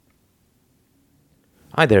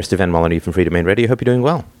Hi there, Stephen Molyneux from Freedomain Radio. Hope you're doing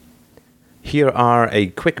well. Here are a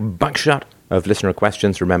quick buckshot of listener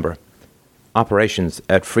questions. Remember,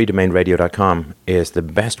 operations@freedomainradio.com is the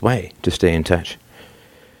best way to stay in touch.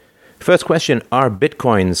 First question, are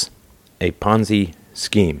Bitcoins a Ponzi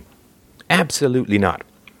scheme? Absolutely not.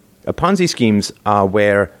 Ponzi schemes are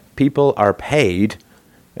where people are paid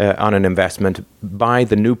on an investment by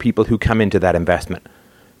the new people who come into that investment,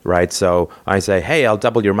 right? So I say, hey, I'll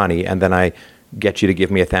double your money, and then I get you to give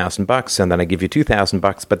me $1,000, and then I give you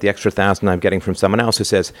 $2,000, but the extra 1,000 I'm getting from someone else who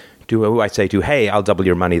says, who I say to, hey, I'll double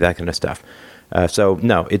your money, that kind of stuff. So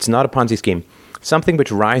no, it's not a Ponzi scheme. Something which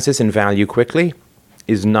rises in value quickly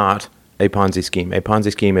is not a Ponzi scheme. A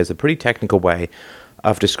Ponzi scheme is a pretty technical way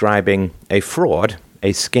of describing a fraud,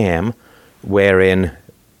 a scam, wherein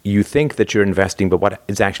you think that you're investing, but what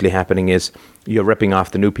is actually happening is you're ripping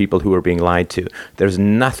off the new people who are being lied to. There's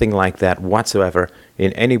nothing like that whatsoever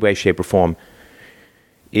in any way, shape, or form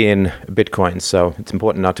in Bitcoin. So it's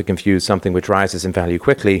important not to confuse something which rises in value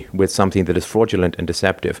quickly with something that is fraudulent and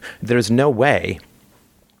deceptive. There is no way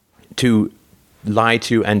to lie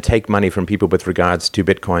to and take money from people with regards to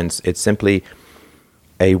Bitcoins. It's simply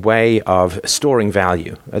a way of storing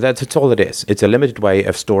value. That's all it is. It's a limited way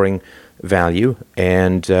of storing value,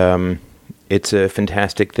 and it's a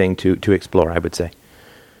fantastic thing to explore, I would say.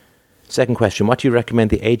 Second question, what do you recommend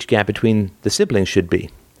the age gap between the siblings should be?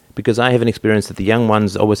 Because I have an experience that the young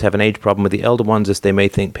ones always have an age problem with the elder ones, as they may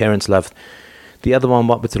think parents love the other one.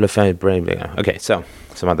 What would the brain? Okay, so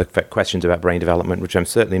some other questions about brain development, which I'm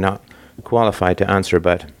certainly not qualified to answer.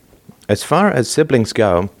 But as far as siblings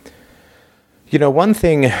go, you know, one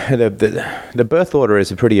thing, the birth order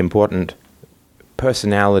is a pretty important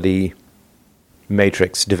personality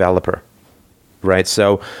matrix developer, right?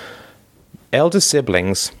 So elder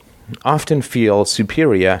siblings often feel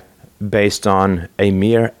superior based on a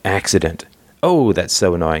mere accident. Oh, that's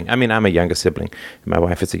so annoying. I mean, I'm a younger sibling. My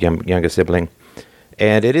wife is a younger sibling.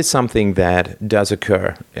 And it is something that does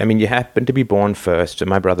occur. I mean, you happen to be born first.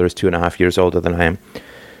 My brother is 2.5 years older than I am.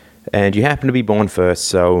 And you happen to be born first,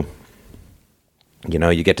 so, you know,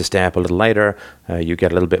 you get to stay up a little later. You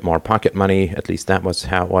get a little bit more pocket money. At least that was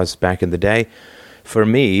how it was back in the day for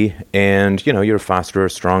me. And, you know, you're faster,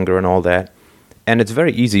 stronger, and all that. And it's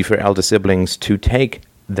very easy for elder siblings to take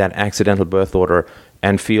that accidental birth order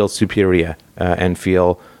and feel superior and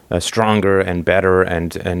feel stronger and better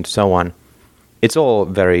and so on. It's all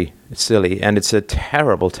very silly, and it's a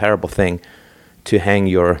terrible, terrible thing to hang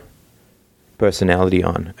your personality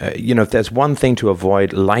on. You know, if there's one thing to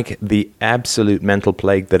avoid, like the absolute mental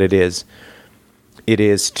plague that it is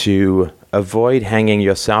to avoid hanging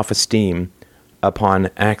your self-esteem upon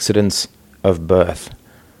accidents of birth.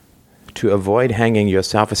 To avoid hanging your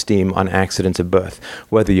self-esteem on accidents of birth,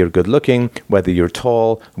 whether you're good looking, whether you're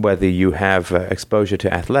tall, whether you have exposure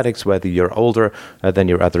to athletics, whether you're older than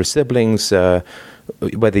your other siblings,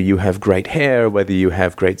 whether you have great hair, whether you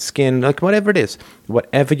have great skin, like whatever it is,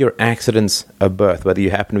 whatever your accidents of birth, whether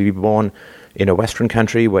you happen to be born in a Western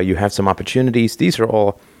country where you have some opportunities, these are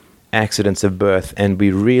all accidents of birth, and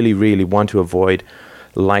we really, really want to avoid,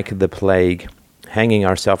 like the plague, hanging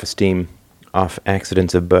our self-esteem off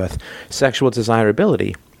accidents of birth. Sexual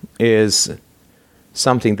desirability is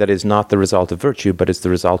something that is not the result of virtue, but is the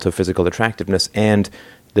result of physical attractiveness and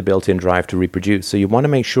the built-in drive to reproduce. So you want to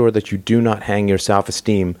make sure that you do not hang your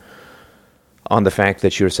self-esteem on the fact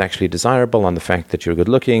that you're sexually desirable, on the fact that you're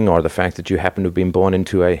good-looking, or the fact that you happen to have been born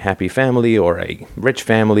into a happy family or a rich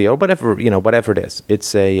family or whatever, you know, whatever it is.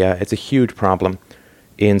 It's a huge problem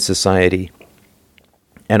in society.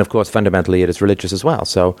 And of course, fundamentally, it is religious as well.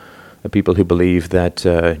 So people who believe that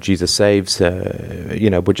Jesus saves,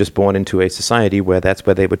 were just born into a society where that's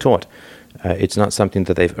where they were taught. It's not something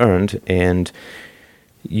that they've earned, and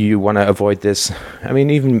you want to avoid this. I mean,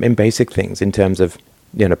 even in basic things, in terms of,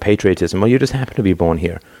 you know, patriotism. Well, you just happen to be born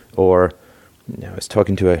here. Or, you know, I was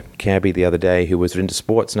talking to a cabbie the other day who was into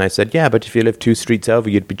sports, and I said, yeah, but if you live 2 streets over,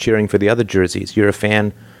 you'd be cheering for the other jerseys. You're a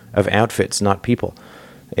fan of outfits, not people.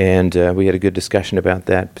 And we had a good discussion about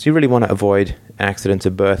that. So you really want to avoid accidents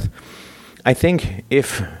of birth. I think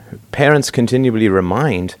if parents continually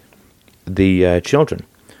remind the children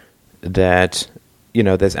that, you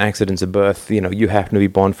know, there's accidents of birth, you know, you happen to be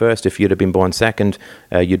born first. If you'd have been born second,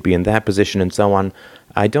 you'd be in that position and so on.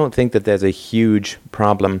 I don't think that there's a huge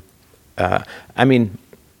problem. I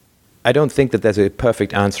don't think that there's a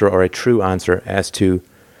perfect answer or a true answer as to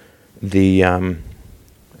the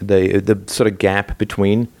sort of gap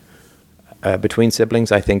between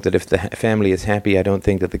siblings. I think that if the family is happy, I don't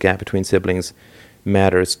think that the gap between siblings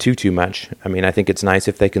matters too much. I mean, I think it's nice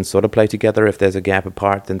if they can sort of play together. If there's a gap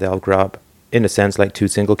apart, then they'll grow up in a sense, like two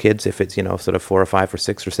single kids. If it's, sort of 4 or 5 or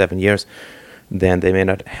 6 or 7 years, then they may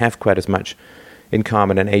not have quite as much in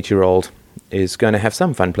common. An 8-year-old is going to have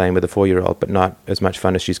some fun playing with a 4-year-old, but not as much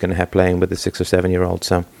fun as she's going to have playing with a 6 or 7-year-old.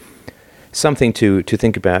 So something to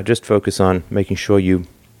think about. Just focus on making sure you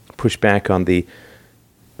push back on the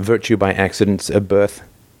virtue by accident of birth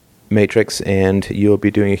matrix, and you'll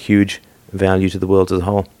be doing a huge value to the world as a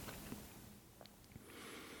whole.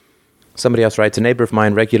 Somebody else writes, a neighbor of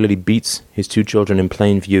mine regularly beats his 2 children in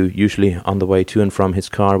plain view, usually on the way to and from his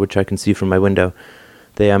car, which I can see from my window.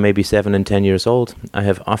 They are maybe 7 and 10 years old. I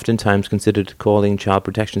have oftentimes considered calling child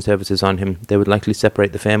protection services on him. They would likely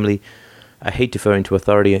separate the family. I hate deferring to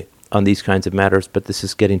authority on these kinds of matters, but this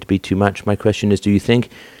is getting to be too much. My question is, do you think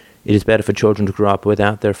it is better for children to grow up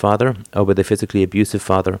without their father or with a physically abusive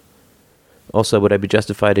father? Also, would I be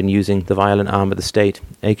justified in using the violent arm of the state,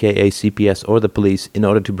 aka CPS or the police, in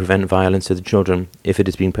order to prevent violence to the children if it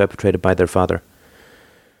is being perpetrated by their father?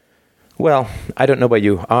 Well, I don't know where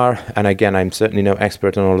you are, and again, I'm certainly no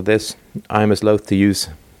expert on all of this. I'm as loath to use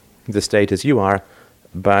the state as you are,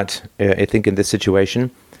 but I think in this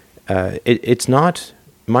situation, it's not,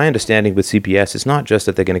 my understanding with CPS, it's not just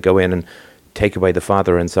that they're going to go in and take away the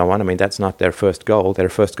father and so on. I mean, that's not their first goal. Their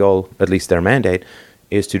first goal, at least their mandate,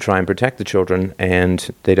 is to try and protect the children,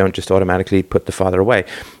 and they don't just automatically put the father away.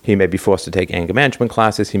 He may be forced to take anger management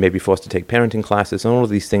classes, he may be forced to take parenting classes, and all of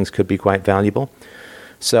these things could be quite valuable.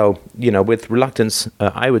 So, with reluctance,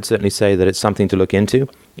 I would certainly say that it's something to look into.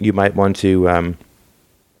 You might want to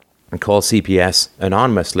call CPS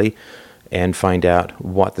anonymously and find out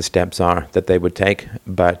what the steps are that they would take.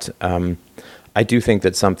 But I do think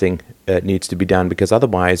that something needs to be done, because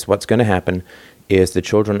otherwise what's going to happen is the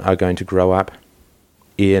children are going to grow up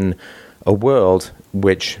in a world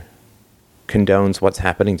which condones what's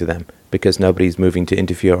happening to them, because nobody's moving to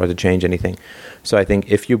interfere or to change anything. So I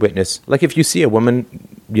think if you witness, like if you see a woman,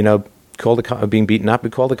 call the being beaten up,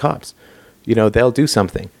 call the cops. They'll do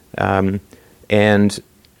something. And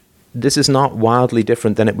this is not wildly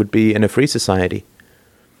different than it would be in a free society.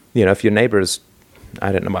 If your neighbors,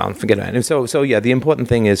 I don't know, well, forget it. So yeah, the important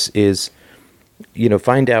thing is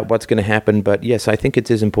find out what's going to happen. But yes, I think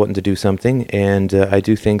it is important to do something, and I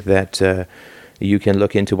do think that you can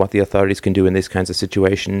look into what the authorities can do in this kinds of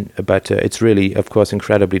situation. But it's really, of course,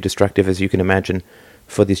 incredibly destructive, as you can imagine,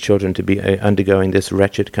 for these children to be undergoing this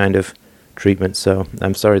wretched kind of treatment. So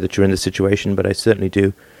I'm sorry that you're in this situation, but I certainly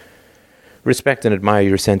do respect and admire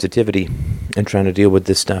your sensitivity in trying to deal with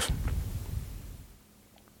this stuff.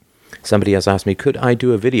 Somebody has asked me, could I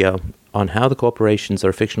do a video on how the corporations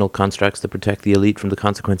are fictional constructs that protect the elite from the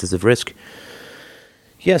consequences of risk?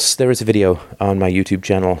 Yes, there is a video on my YouTube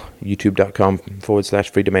channel,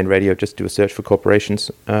 youtube.com/Free Domain Radio. Just do a search for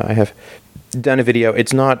corporations. I have done a video.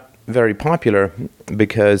 It's not very popular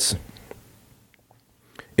because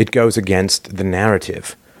it goes against the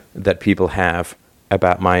narrative that people have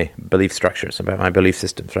about my belief structures, about my belief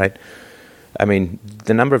systems, right? I mean,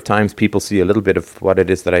 the number of times people see a little bit of what it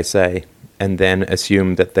is that I say and then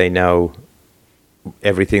assume that they know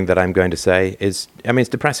everything that I'm going to say is, it's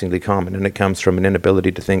depressingly common, and it comes from an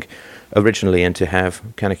inability to think originally and to have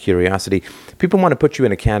kind of curiosity. People want to put you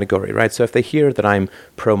in a category, right? So if they hear that I'm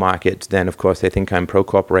pro-market, then of course they think I'm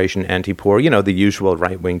pro-corporation, anti-poor, the usual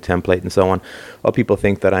right-wing template and so on. Or people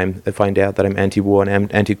think that find out that I'm anti-war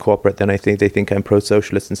and anti-corporate, then they think I'm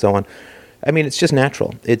pro-socialist and so on. It's just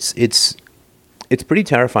natural. It's pretty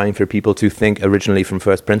terrifying for people to think originally from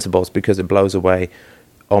first principles, because it blows away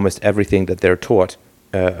almost everything that they're taught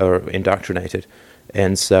or indoctrinated.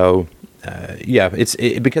 And so,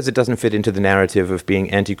 because it doesn't fit into the narrative of being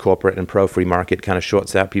anti-corporate and pro-free market, kind of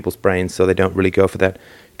shorts out people's brains, so they don't really go for that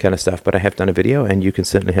kind of stuff. But I have done a video, and you can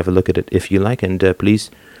certainly have a look at it if you like, and please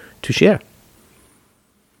to share.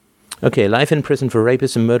 Okay, life in prison for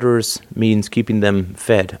rapists and murderers means keeping them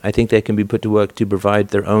fed. I think they can be put to work to provide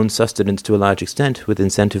their own sustenance to a large extent, with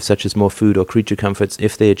incentives such as more food or creature comforts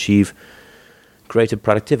if they achieve greater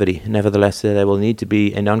productivity. Nevertheless, there will need to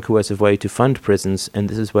be a non-coercive way to fund prisons, and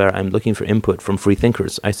this is where I'm looking for input from free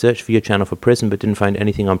thinkers. I searched for your channel for prison, but didn't find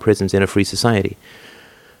anything on prisons in a free society.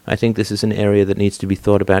 I think this is an area that needs to be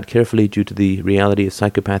thought about carefully due to the reality of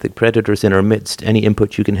psychopathic predators in our midst. Any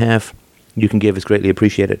input you can give is greatly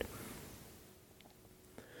appreciated.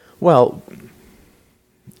 Well,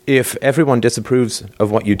 if everyone disapproves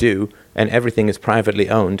of what you do and everything is privately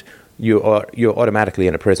owned, you're automatically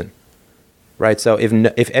in a prison, right? So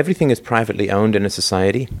if everything is privately owned in a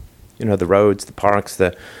society, the roads, the parks,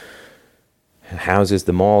 the houses,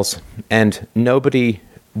 the malls, and nobody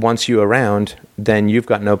wants you around, then you've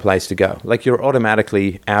got no place to go. Like, you're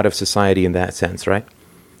automatically out of society in that sense, right?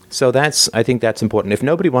 So I think that's important. If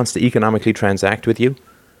nobody wants to economically transact with you,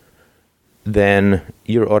 then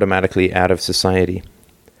you're automatically out of society.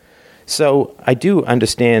 So I do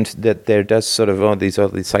understand that there does sort of all these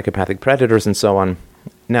psychopathic predators and so on.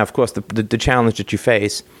 Now, of course, the challenge that you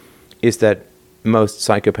face is that most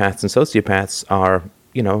psychopaths and sociopaths are,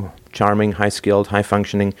 charming, high-skilled,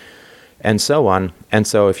 high-functioning, and so on. And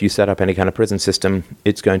so if you set up any kind of prison system,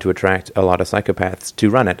 it's going to attract a lot of psychopaths to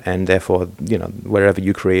run it. And therefore, wherever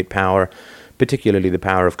you create power, particularly the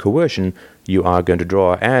power of coercion, you are going to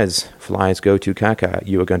draw, as flies go to caca,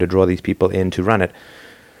 you are going to draw these people in to run it.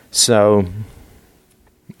 So,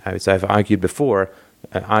 as I've argued before,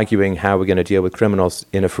 arguing how we're going to deal with criminals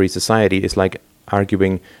in a free society is like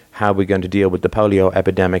arguing how we're going to deal with the polio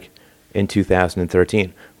epidemic in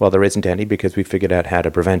 2013. Well, there isn't any because we figured out how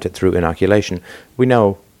to prevent it through inoculation. We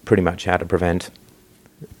know pretty much how to prevent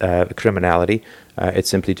criminality. It's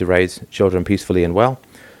simply to raise children peacefully and well.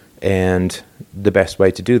 And the best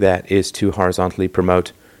way to do that is to horizontally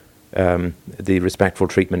promote the respectful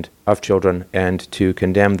treatment of children and to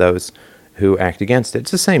condemn those who act against it.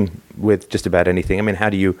 It's the same with just about anything. I mean, how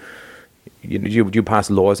do you pass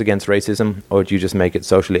laws against racism, or do you just make it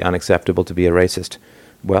socially unacceptable to be a racist?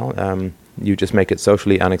 Well, you just make it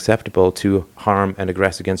socially unacceptable to harm and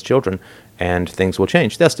aggress against children, and things will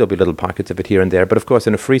change. There'll still be little pockets of it here and there, but of course,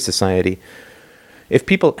 in a free society, if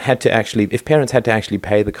parents had to actually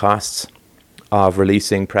pay the costs of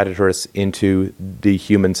releasing predators into the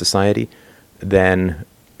human society, then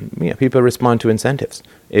people respond to incentives.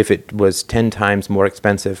 If it was 10 times more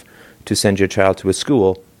expensive to send your child to a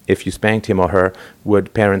school, if you spanked him or her,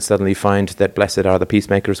 would parents suddenly find that blessed are the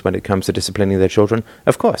peacemakers when it comes to disciplining their children?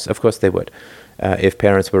 Of course they would. If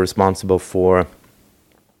parents were responsible for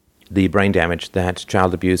the brain damage that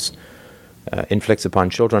child abuse inflicts upon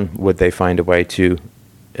children, would they find a way to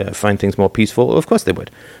find things more peaceful? Of course they would.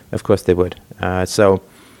 So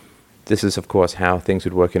this is, of course, how things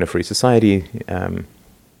would work in a free society.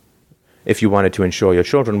 If you wanted to insure your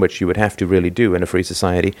children, which you would have to really do in a free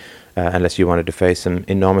society, unless you wanted to face some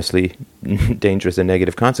enormously dangerous and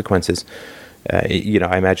negative consequences,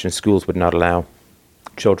 I imagine schools would not allow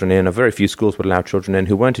children in, or very few schools would allow children in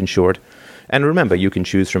who weren't insured. And remember, you can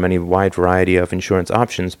choose from any wide variety of insurance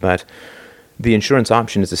options, but the insurance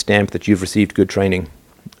option is a stamp that you've received good training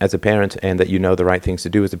as a parent and that you know the right things to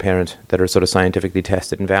do as a parent that are sort of scientifically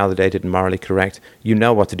tested and validated and morally correct. You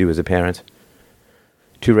know what to do as a parent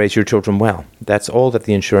to raise your children well. That's all that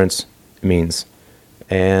the insurance means.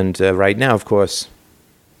 And right now, of course,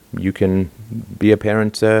 you can be a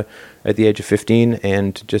parent at the age of 15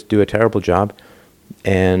 and just do a terrible job,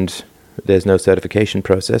 and there's no certification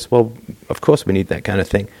process. Well, of course we need that kind of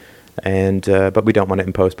thing. And but we don't want it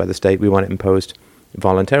imposed by the state. We want it imposed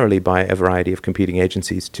voluntarily by a variety of competing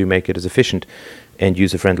agencies to make it as efficient and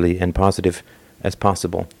user-friendly and positive as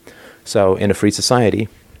possible. So in a free society,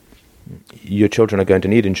 your children are going to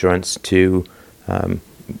need insurance to,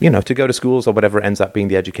 to go to schools or whatever ends up being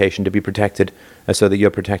the education, to be protected so that you're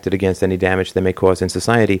protected against any damage they may cause in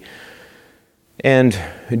society. And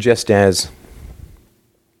just as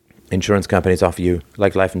insurance companies offer you,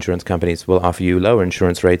 like life insurance companies will offer you lower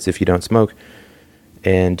insurance rates if you don't smoke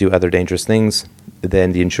and do other dangerous things,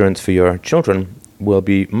 then the insurance for your children will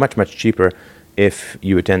be much, much cheaper if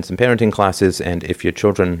you attend some parenting classes and if your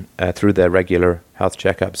children, through their regular health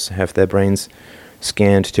checkups, have their brains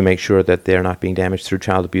scanned to make sure that they're not being damaged through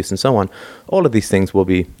child abuse and so on. All of these things will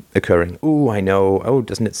be occurring. Ooh, I know. Oh,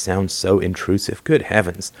 doesn't it sound so intrusive? Good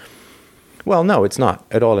heavens. Well, no, it's not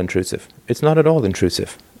at all intrusive. It's not at all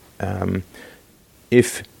intrusive.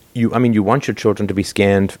 If you want your children to be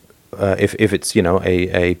scanned, if it's,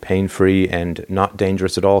 a pain-free and not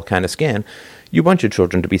dangerous at all kind of scan, you want your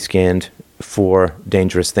children to be scanned for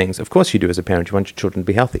dangerous things. Of course you do as a parent. You want your children to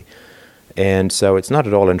be healthy. And so it's not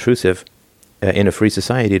at all intrusive in a free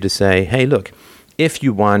society to say, hey, look, if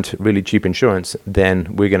you want really cheap insurance,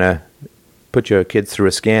 then we're going to put your kids through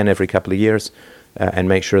a scan every couple of years and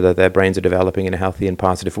make sure that their brains are developing in a healthy and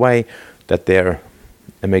positive way, that their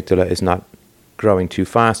amygdala is not growing too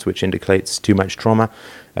fast, which indicates too much trauma,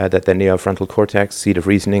 that their neofrontal cortex, seat of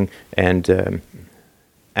reasoning, and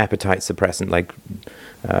appetite suppressant, like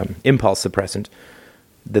impulse suppressant,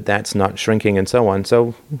 that's not shrinking and so on.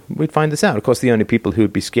 So we'd find this out. Of course, the only people who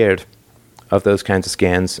would be scared of those kinds of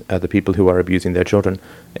scans are the people who are abusing their children.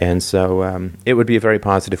 And so it would be a very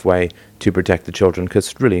positive way to protect the children,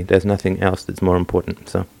 because really there's nothing else that's more important.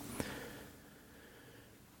 So,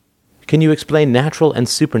 can you explain natural and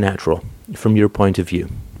supernatural from your point of view?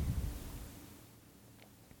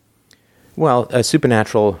 Well,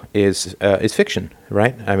 supernatural is fiction,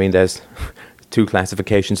 right? I mean, there's two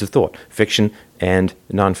classifications of thought, fiction and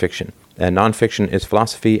nonfiction. And nonfiction is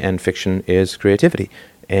philosophy and fiction is creativity.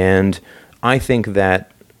 And I think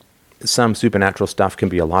that some supernatural stuff can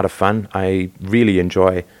be a lot of fun. I really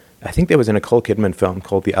enjoy, I think there was a Nicole Kidman film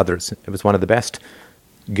called The Others. It was one of the best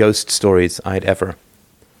ghost stories I'd ever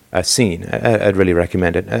seen. I'd really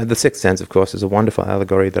recommend it. The Sixth Sense, of course, is a wonderful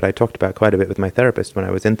allegory that I talked about quite a bit with my therapist when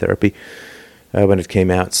I was in therapy when it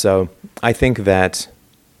came out. So I think that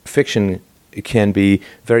fiction can be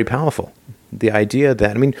very powerful. The idea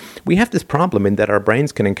that, I mean, we have this problem in that our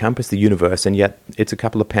brains can encompass the universe, and yet it's a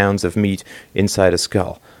couple of pounds of meat inside a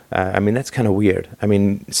skull. I mean, that's kind of weird. I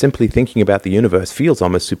mean, simply thinking about the universe feels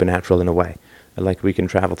almost supernatural in a way. Like we can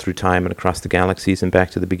travel through time and across the galaxies and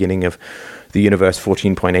back to the beginning of the universe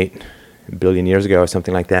 14.8 billion years ago or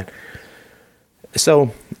something like that.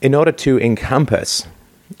 So in order to encompass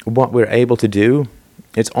what we're able to do,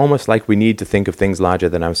 it's almost like we need to think of things larger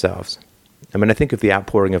than ourselves. I mean, I think of the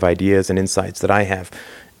outpouring of ideas and insights that I have.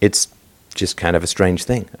 It's just kind of a strange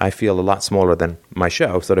thing. I feel a lot smaller than my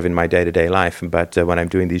show, sort of in my day-to-day life. But when I'm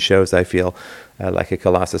doing these shows, I feel like a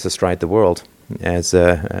colossus astride the world, as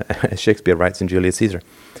Shakespeare writes in Julius Caesar.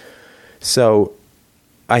 So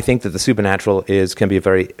I think that the supernatural can be a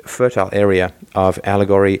very fertile area of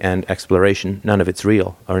allegory and exploration. None of it's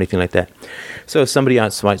real or anything like that. So somebody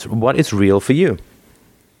asks, what is real for you?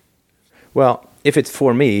 Well, if it's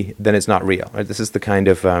for me, then it's not real. Right? This is the kind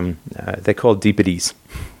of, they're called deepities.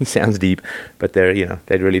 It sounds deep, but they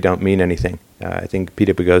really don't mean anything. I think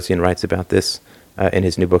Peter Boghossian writes about this in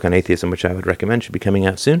his new book on atheism, which I would recommend, should be coming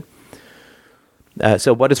out soon.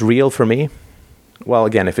 So what is real for me? Well,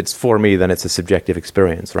 again, if it's for me, then it's a subjective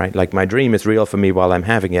experience, right? Like my dream is real for me while I'm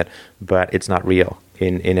having it, but it's not real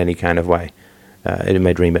in any kind of way. In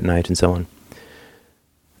my dream at night and so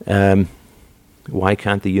on. Why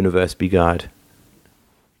can't the universe be God?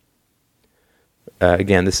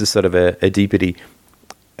 Again, this is sort of a deepity.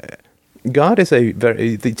 God is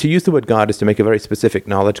to use the word God is to make a very specific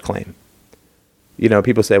knowledge claim. You know,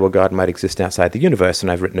 people say, well, God might exist outside the universe,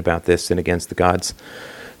 and I've written about this in Against the Gods.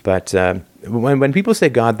 But when people say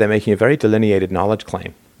God, they're making a very delineated knowledge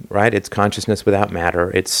claim, right? It's consciousness without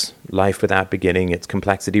matter. It's life without beginning. It's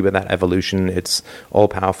complexity without evolution. It's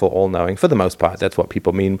all-powerful, all-knowing. For the most part, that's what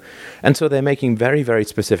people mean. And so they're making very, very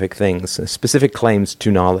specific things, specific claims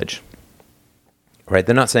to knowledge. Right?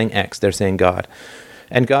 They're not saying X, they're saying God.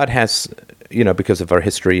 And God has, because of our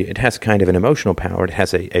history, it has kind of an emotional power. It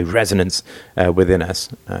has a resonance within us.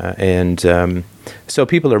 So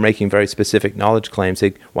people are making very specific knowledge claims.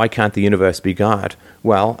 Like, why can't the universe be God?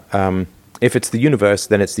 Well, if it's the universe,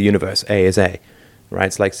 then it's the universe. A is A. Right?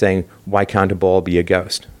 It's like saying, why can't a ball be a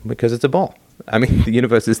ghost? Because it's a ball. I mean, the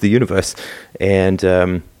universe is the universe. And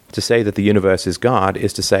to say that the universe is God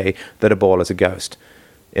is to say that a ball is a ghost.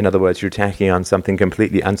 In other words, you're tacking on something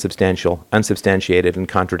completely unsubstantial, unsubstantiated, and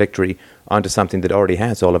contradictory onto something that already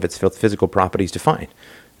has all of its physical properties defined.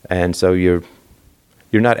 And so you're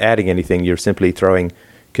not adding anything. You're simply throwing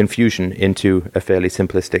confusion into a fairly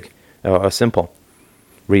simplistic or simple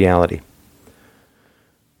reality.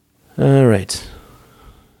 All right.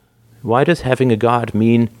 Why does having a God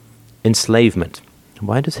mean enslavement?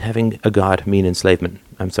 Why does having a God mean enslavement?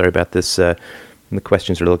 I'm sorry about this. The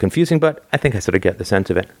questions are a little confusing, but I think I sort of get the sense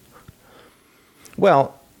of it.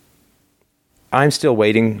 Well, I'm still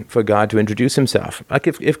waiting for God to introduce himself. Like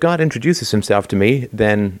if God introduces himself to me,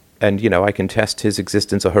 then, and I can test his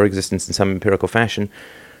existence or her existence in some empirical fashion,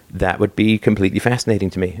 that would be completely fascinating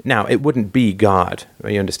to me. Now, it wouldn't be God.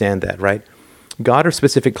 You understand that, right? God are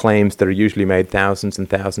specific claims that are usually made thousands and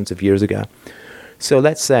thousands of years ago. So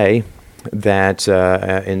let's say that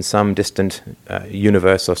in some distant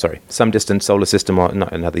some distant solar system, or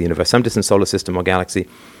not another universe, some distant solar system or galaxy,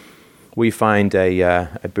 we find a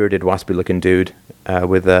bearded, waspy-looking dude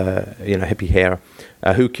with hippie hair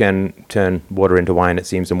who can turn water into wine, it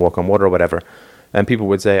seems, and walk on water or whatever. And people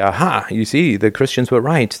would say, "Aha! You see, the Christians were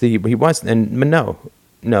right. He was." And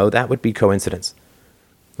no, that would be coincidence,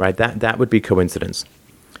 right? That would be coincidence.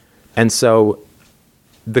 And so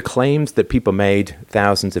the claims that people made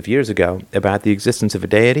thousands of years ago about the existence of a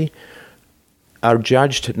deity are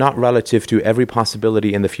judged not relative to every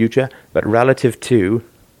possibility in the future, but relative to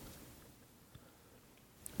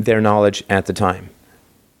their knowledge at the time.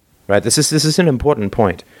 Right? This is an important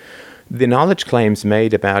point. The knowledge claims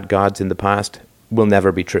made about gods in the past will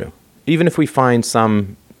never be true. Even if we find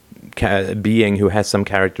some being who has some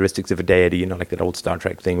characteristics of a deity, like that old Star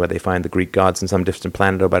Trek thing where they find the Greek gods in some distant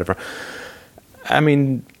planet or whatever, I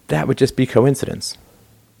mean, that would just be coincidence,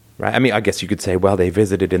 right? I mean, I guess you could say, well, they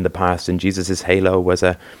visited in the past and Jesus' halo was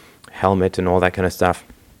a helmet and all that kind of stuff.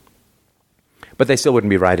 But they still wouldn't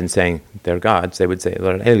be right in saying they're gods. They would say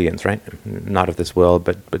they're aliens, right? Not of this world,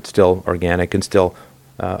 but still organic and still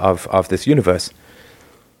of this universe.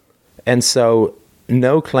 And so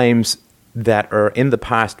no claims that are in the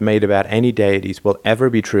past made about any deities will ever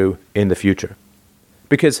be true in the future.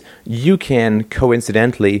 Because you can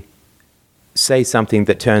coincidentally say something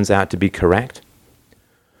that turns out to be correct,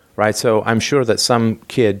 right? So I'm sure that some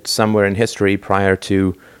kid somewhere in history prior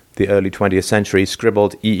to the early 20th century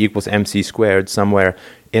scribbled E equals MC squared somewhere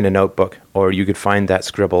in a notebook, or you could find that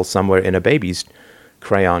scribble somewhere in a baby's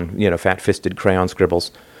crayon, fat-fisted crayon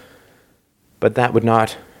scribbles. But that would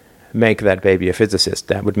not make that baby a physicist.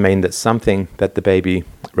 That would mean that something that the baby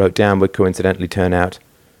wrote down would coincidentally turn out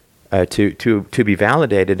to be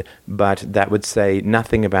validated, but that would say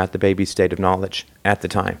nothing about the baby's state of knowledge at the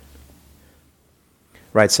time.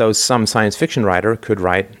 Right, so some science fiction writer could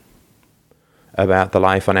write about the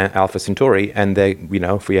life on Alpha Centauri, and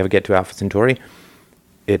if we ever get to Alpha Centauri,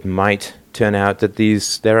 it might turn out that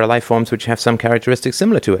there are life forms which have some characteristics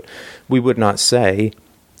similar to it. We would not say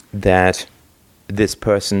that this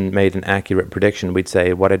person made an accurate prediction. We'd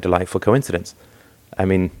say, what a delightful coincidence. I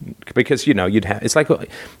mean, because, it's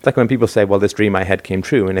like when people say, well, this dream I had came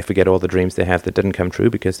true, and if we get all the dreams they have that didn't come true,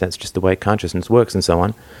 because that's just the way consciousness works and so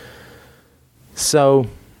on. So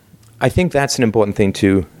I think that's an important thing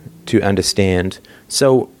to understand.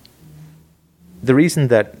 So the reason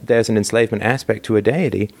that there's an enslavement aspect to a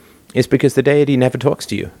deity is because the deity never talks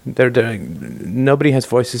to you. Nobody has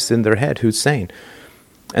voices in their head who's sane.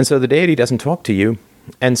 And so the deity doesn't talk to you,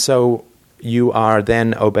 and so you are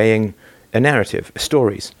then obeying a narrative,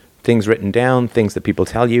 stories, things written down, things that people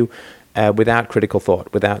tell you, without critical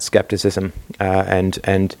thought, without skepticism,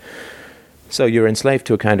 and so you're enslaved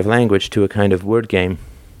to a kind of language, to a kind of word game,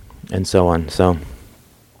 and so on. So,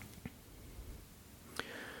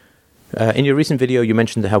 in your recent video, you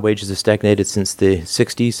mentioned how wages have stagnated since the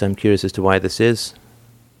 60s. I'm curious as to why this is.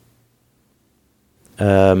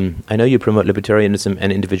 I know you promote libertarianism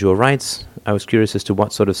and individual rights. I was curious as to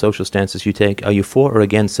what sort of social stances you take. Are you for or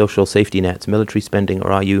against social safety nets, military spending,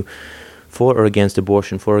 or are you for or against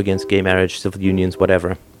abortion, for or against gay marriage, civil unions,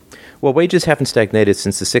 whatever? Well, wages haven't stagnated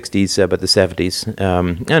since the 60s, but the 70s,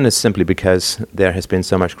 and it's simply because there has been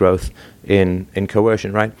so much growth in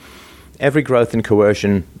coercion, right? Every growth in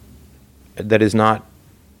coercion that is not,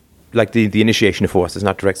 like the initiation of force, is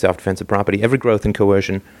not direct self-defense of property. Every growth in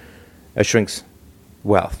coercion shrinks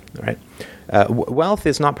wealth, right? Wealth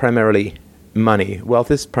is not primarily money. Wealth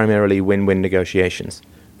is primarily win-win negotiations,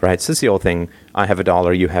 right? So it's the old thing, I have a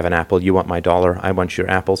dollar, you have an apple, you want my dollar, I want your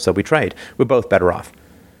apple, so we trade. We're both better off.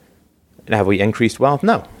 And have we increased wealth?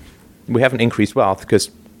 No. We haven't increased wealth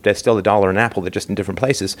because there's still a dollar and an apple, they're just in different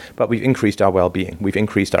places, but we've increased our well-being, we've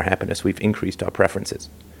increased our happiness, we've increased our preferences.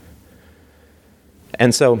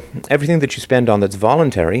 And so everything that you spend on that's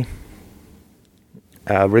voluntary,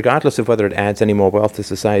 regardless of whether it adds any more wealth to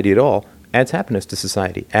society at all, adds happiness to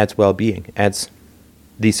society, adds well-being, adds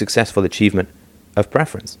the successful achievement of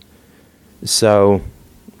preference. So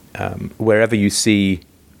wherever you see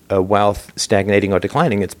wealth stagnating or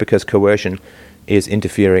declining, it's because coercion is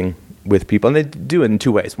interfering with people. And they do it in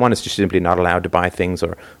two ways. One is just simply not allowed to buy things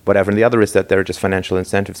or whatever, and the other is that there are just financial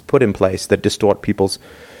incentives put in place that distort people's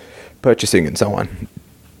purchasing and so on.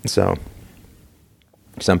 So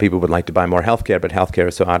some people would like to buy more healthcare, but healthcare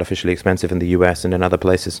is so artificially expensive in the US and in other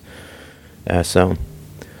places. So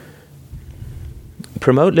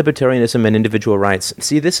promote libertarianism and individual rights.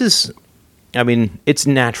 See, this is, it's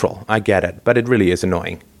natural. I get it, but it really is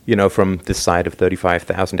annoying. From this side of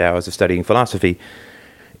 35,000 hours of studying philosophy,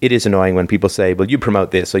 it is annoying when people say, well, you promote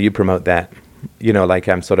this or you promote that. Like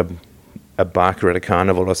I'm sort of a barker at a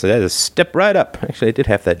carnival or so. Just step right up. Actually, I did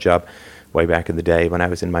have that job way back in the day when I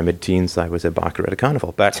was in my mid-teens. I was a barker at a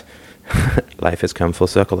carnival, but life has come full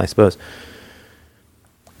circle, I suppose.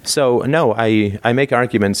 So, no, I make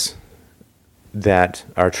arguments that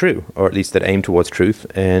are true, or at least that aim towards truth.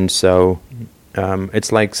 And so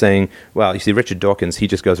it's like saying, well, you see, Richard Dawkins, he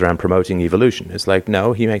just goes around promoting evolution. It's like,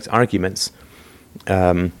 no, he makes arguments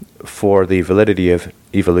for the validity of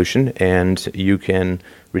evolution, and you can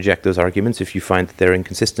reject those arguments if you find that they're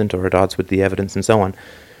inconsistent or at odds with the evidence and so on.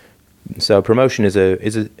 So promotion is a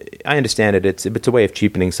I understand it. It's a way of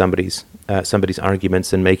cheapening somebody's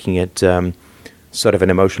arguments and making it sort of an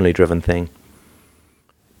emotionally driven thing.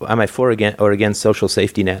 Am I for or against social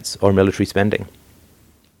safety nets or military spending?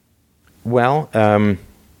 Well,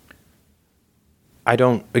 I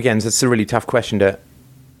don't. Again, it's a really tough question to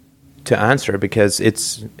answer because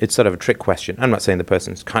it's sort of a trick question. I'm not saying the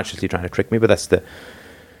person's consciously trying to trick me, but that's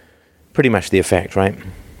pretty much the effect, right?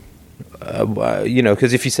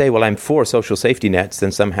 Because if you say, well, I'm for social safety nets,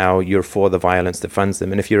 then somehow you're for the violence that funds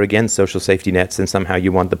them. And if you're against social safety nets, then somehow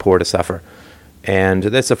you want the poor to suffer. And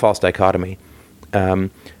that's a false dichotomy.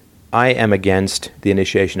 I am against the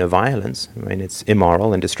initiation of violence. I mean, it's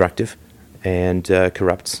immoral and destructive and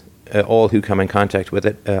corrupts all who come in contact with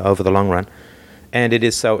it over the long run. And it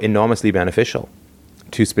is so enormously beneficial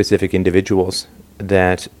to specific individuals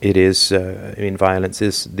that it is, violence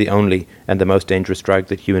is the only and the most dangerous drug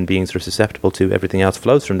that human beings are susceptible to. Everything else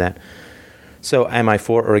flows from that. So am I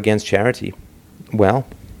for or against charity? Well,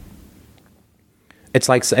 it's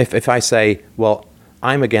like if I say, well,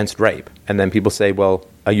 I'm against rape, and then people say, well,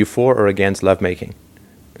 are you for or against lovemaking?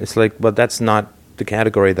 It's like, well, that's not the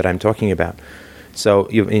category that I'm talking about. So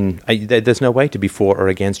there's no way to be for or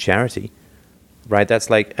against charity, right? That's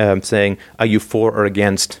like saying, are you for or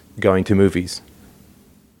against going to movies?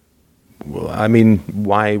 Well, I mean,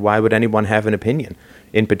 why would anyone have an opinion,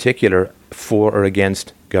 in particular, for or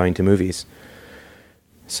against going to movies?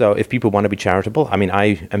 So if people want to be charitable, I mean,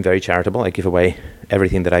 I am very charitable. I give away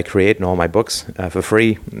everything that I create and all my books for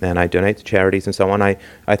free, and I donate to charities and so on. I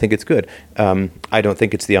think it's good. I don't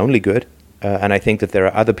think it's the only good, and I think that there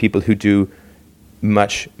are other people who do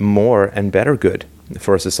much more and better good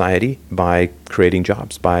for a society by creating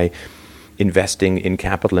jobs, by investing in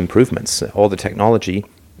capital improvements. All the technology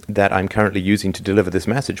that I'm currently using to deliver this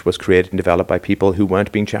message was created and developed by people who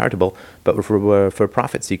weren't being charitable, but were for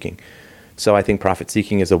profit-seeking. So I think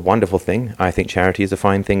profit-seeking is a wonderful thing. I think charity is a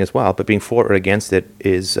fine thing as well, but being for or against it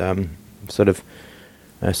is sort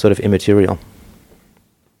of immaterial.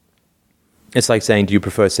 It's like saying, do you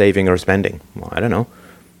prefer saving or spending? Well, I don't know.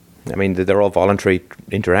 I mean, they're all voluntary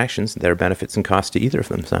interactions. There are benefits and costs to either of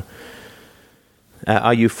them. So,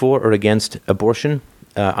 are you for or against abortion?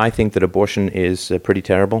 I think that abortion is pretty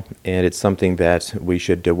terrible, and it's something that we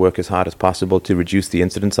should work as hard as possible to reduce the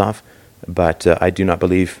incidence of. But I do not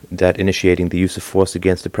believe that initiating the use of force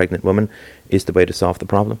against a pregnant woman is the way to solve the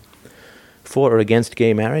problem. For or against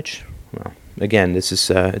gay marriage? Well, again, this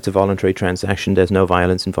is it's a voluntary transaction. There's no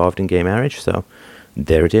violence involved in gay marriage, so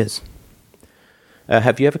there it is.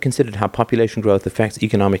 Have you ever considered how population growth affects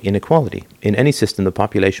economic inequality? In any system, the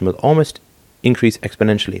population will almost increase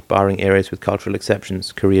exponentially, barring areas with cultural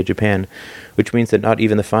exceptions, Korea, Japan, which means that not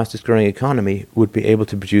even the fastest growing economy would be able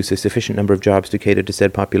to produce a sufficient number of jobs to cater to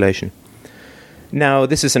said population. Now,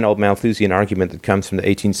 this is an old Malthusian argument that comes from the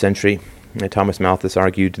 18th century. Thomas Malthus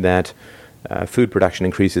argued that food production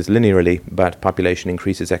increases linearly, but population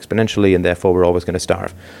increases exponentially, and therefore we're always going to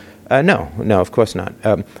starve. No, of course not.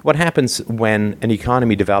 What happens when an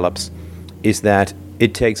economy develops is that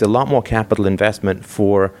it takes a lot more capital investment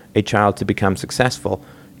for a child to become successful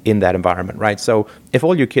in that environment, right? So if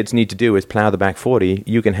all your kids need to do is plow the back 40,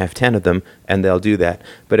 you can have 10 of them and they'll do that.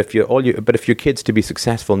 But if your kids to be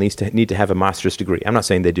successful need to have a master's degree, I'm not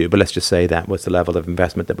saying they do, but let's just say that was the level of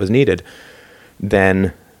investment that was needed,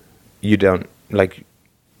 then you don't,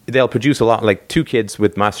 they'll produce a lot, 2 kids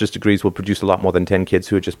with master's degrees will produce a lot more than 10 kids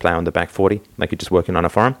who are just plowing the back 40, like you're just working on a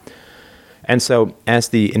farm. And so as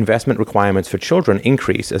the investment requirements for children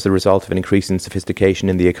increase as a result of an increase in sophistication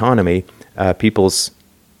in the economy, people's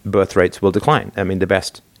birth rates will decline. I mean, the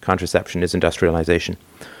best contraception is industrialization.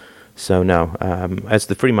 So no, as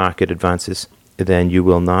the free market advances, then you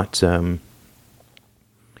will not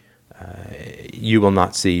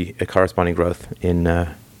see a corresponding growth in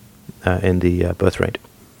the birth rate.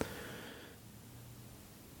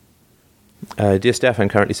 Dear Steph, I'm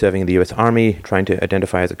currently serving in the U.S. Army, trying to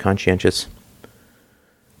identify as a conscientious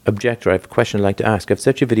objector. I have a question I'd like to ask. I've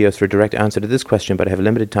searched your videos for a direct answer to this question, but I have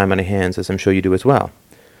limited time on my hands, as I'm sure you do as well.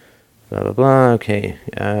 Blah, blah, blah. Okay.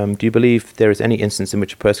 Do you believe there is any instance in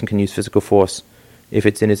which a person can use physical force if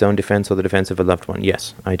it's in his own defense or the defense of a loved one?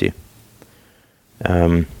 Yes, I do.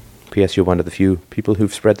 P.S. You're one of the few people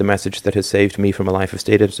who've spread the message that has saved me from a life of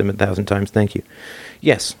statism 1,000 times. Thank you.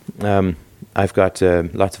 Yes. I've got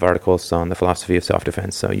lots of articles on the philosophy of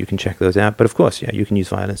self-defense, so you can check those out. But of course, yeah, you can use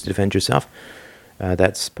violence to defend yourself.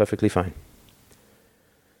 That's perfectly fine.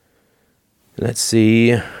 Let's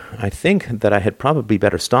see. I think that I had probably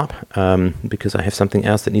better stop because I have something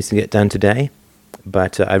else that needs to get done today.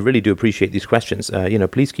 But I really do appreciate these questions.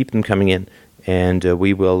 Please keep them coming in, and I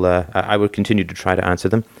will continue to try to answer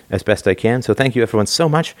them as best I can. So thank you, everyone, so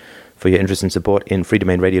much for your interest and support in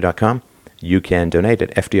freedomainradio.com. You can donate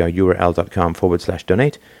at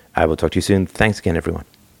fdrurl.com/donate. I will talk to you soon. Thanks again, everyone.